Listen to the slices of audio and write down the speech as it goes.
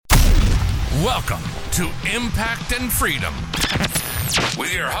Welcome to Impact and Freedom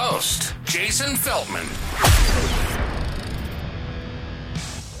with your host, Jason Feltman.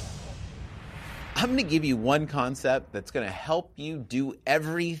 I'm going to give you one concept that's going to help you do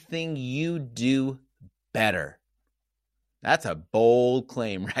everything you do better. That's a bold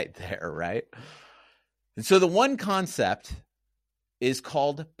claim right there, right? And so the one concept is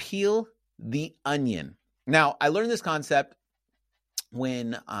called peel the onion. Now, I learned this concept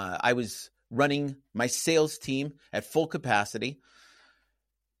when I was running my sales team at full capacity.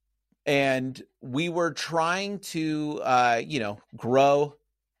 And we were trying to, grow,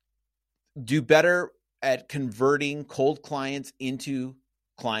 do better at converting cold clients into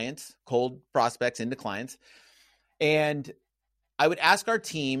clients, cold prospects into clients. And I would ask our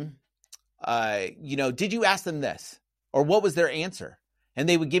team, did you ask them this? Or what was their answer? And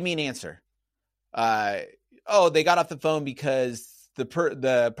they would give me an answer. They got off the phone because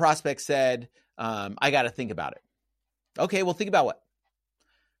the prospect said, I got to think about it. Okay, well, think about what?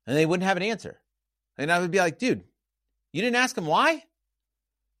 And they wouldn't have an answer. And I would be like, dude, you didn't ask him why? And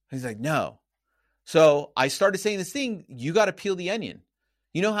he's like, no. So I started saying this thing, you got to peel the onion.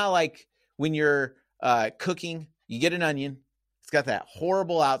 You know how like when you're cooking, you get an onion. It's got that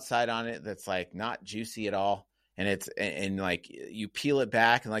horrible outside on it that's like not juicy at all. And like you peel it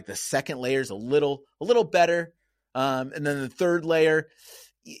back and like the second layer is a little better. And then the third layer,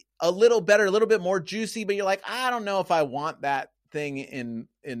 a little better, a little bit more juicy, but you're like, I don't know if I want that thing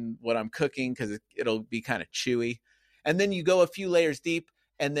in what I'm cooking because it'll be kind of chewy. And then you go a few layers deep,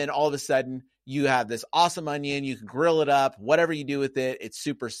 and then all of a sudden you have this awesome onion. You can grill it up, whatever you do with it, it's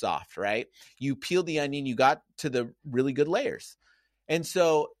super soft, right? You peel the onion, you got to the really good layers. And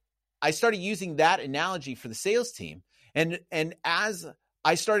so I started using that analogy for the sales team. And as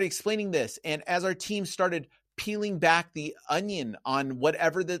I started explaining this, and as our team started peeling back the onion on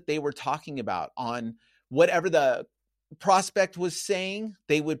whatever that they were talking about, on whatever the prospect was saying,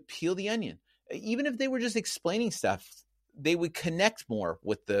 they would peel the onion. Even if they were just explaining stuff, they would connect more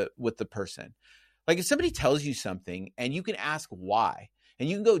with the person. Like if somebody tells you something and you can ask why, and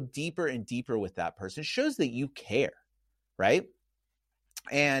you can go deeper and deeper with that person, it shows that you care, right?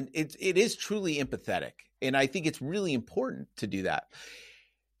 And it is truly empathetic. And I think it's really important to do that.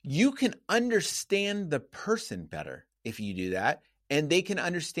 You can understand the person better if you do that, and they can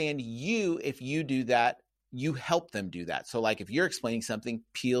understand you if you do that. You help them do that. So like if you're explaining something,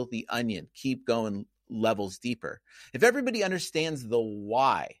 peel the onion, keep going levels deeper. If everybody understands the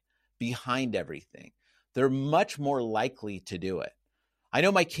why behind everything, they're much more likely to do it. I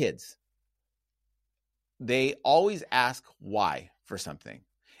know my kids, they always ask why for something.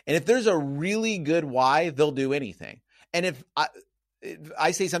 And if there's a really good why, they'll do anything. And if I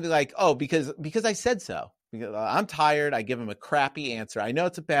say something like, oh, because I said so, because I'm tired, I give them a crappy answer. I know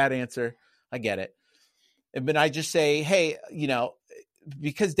it's a bad answer. I get it. But I just say, hey,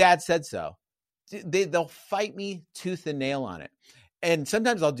 because dad said so. They'll fight me tooth and nail on it. And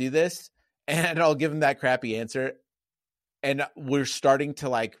sometimes I'll do this and I'll give them that crappy answer. And we're starting to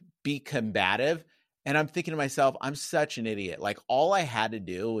like be combative. And I'm thinking to myself, I'm such an idiot. Like all I had to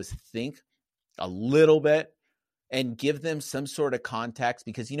do was think a little bit and give them some sort of context,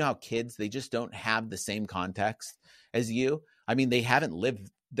 because you know how kids, they just don't have the same context as you. I mean, they haven't lived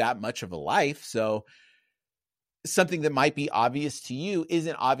that much of a life. So something that might be obvious to you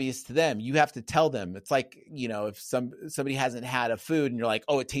isn't obvious to them. You have to tell them. It's like, if somebody hasn't had a food and you're like,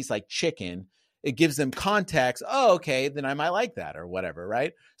 oh, it tastes like chicken, it gives them context. Oh, okay, then I might like that or whatever,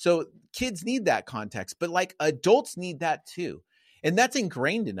 right? So kids need that context, but like adults need that too. And that's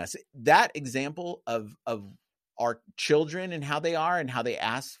ingrained in us. That example of our children and how they are and how they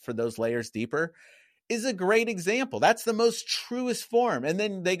ask for those layers deeper is a great example. That's the most truest form. And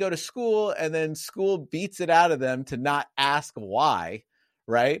then they go to school and then school beats it out of them to not ask why,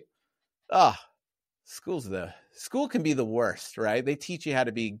 right? School can be the worst, right? They teach you how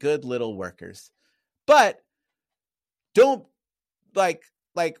to be good little workers. But don't like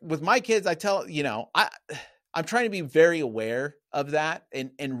with my kids, I tell, I'm trying to be very aware of that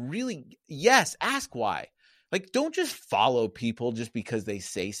and really, yes, ask why. Like, don't just follow people just because they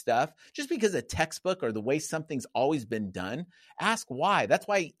say stuff, just because a textbook or the way something's always been done. Ask why. That's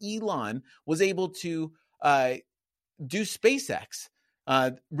why Elon was able to do SpaceX.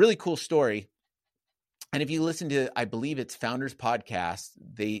 Really cool story. And if you listen to, I believe it's Founders Podcast,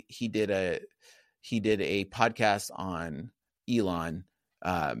 he did a podcast on Elon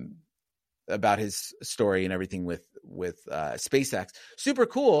about his story and everything with SpaceX. Super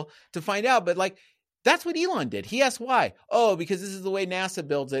cool to find out, but like, that's what Elon did. He asked why. Oh, because this is the way NASA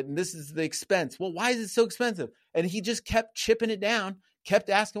builds it and this is the expense. Well, why is it so expensive? And he just kept chipping it down, kept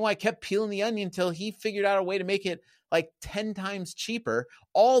asking why, kept peeling the onion until he figured out a way to make it like 10 times cheaper,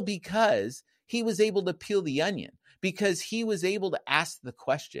 all because he was able to peel the onion, because he was able to ask the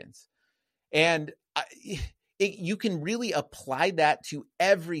questions. And you can really apply that to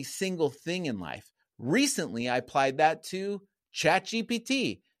every single thing in life. Recently, I applied that to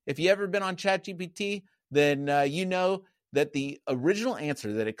ChatGPT. If you ever been on ChatGPT, then you know that the original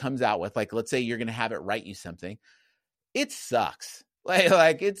answer that it comes out with, like, let's say you're going to have it write you something, it sucks.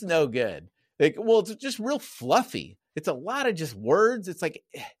 Like it's no good. Like, well, it's just real fluffy. It's a lot of just words. It's like,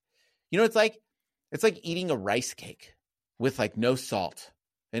 it's like eating a rice cake with like no salt.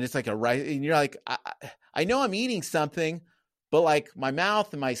 And it's like a rice, and you're like, I know I'm eating something, but like my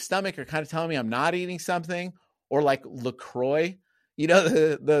mouth and my stomach are kind of telling me I'm not eating something. Or like LaCroix,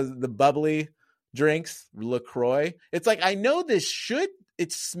 the bubbly drinks, LaCroix. It's like, I know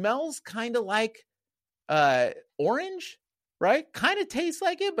it smells kind of like orange, right? Kind of tastes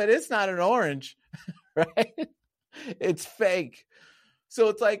like it, but it's not an orange, right? It's fake. So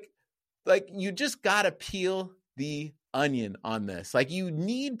it's like you just got to peel the onion on this. Like, you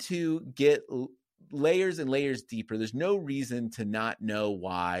need to get layers and layers deeper. There's no reason to not know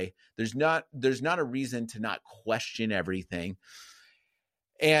why. There's not a reason to not question everything.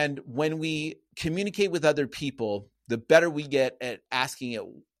 And when we communicate with other people, the better we get at asking it,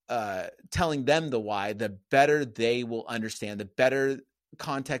 telling them the why, the better they will understand, the better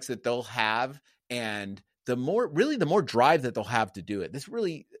context that they'll have, and the more drive that they'll have to do it. This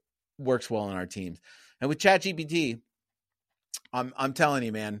really works well in our teams. And with ChatGPT, I'm telling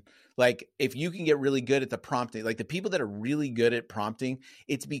you, man, like, if you can get really good at the prompting, like the people that are really good at prompting,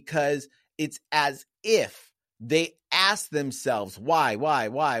 it's because it's as if they ask themselves, why?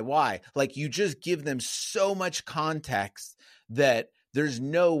 Like, you just give them so much context that there's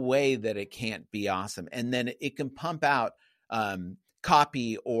no way that it can't be awesome. And then it can pump out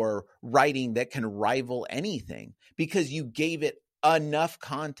copy or writing that can rival anything, because you gave it enough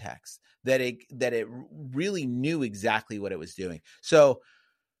context that it really knew exactly what it was doing. So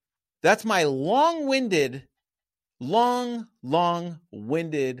that's my long-winded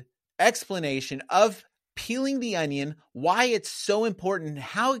explanation of peeling the onion, why it's so important,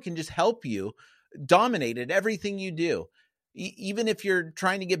 how it can just help you dominate at everything you do. Even if you're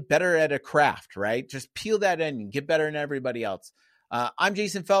trying to get better at a craft, right? Just peel that onion, get better than everybody else. I'm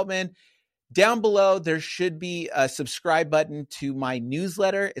Jason Feltman. Down below, there should be a subscribe button to my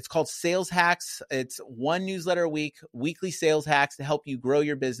newsletter. It's called Sales Hacks. It's one newsletter a week, weekly sales hacks to help you grow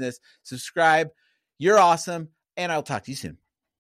your business. Subscribe. You're awesome, and I'll talk to you soon.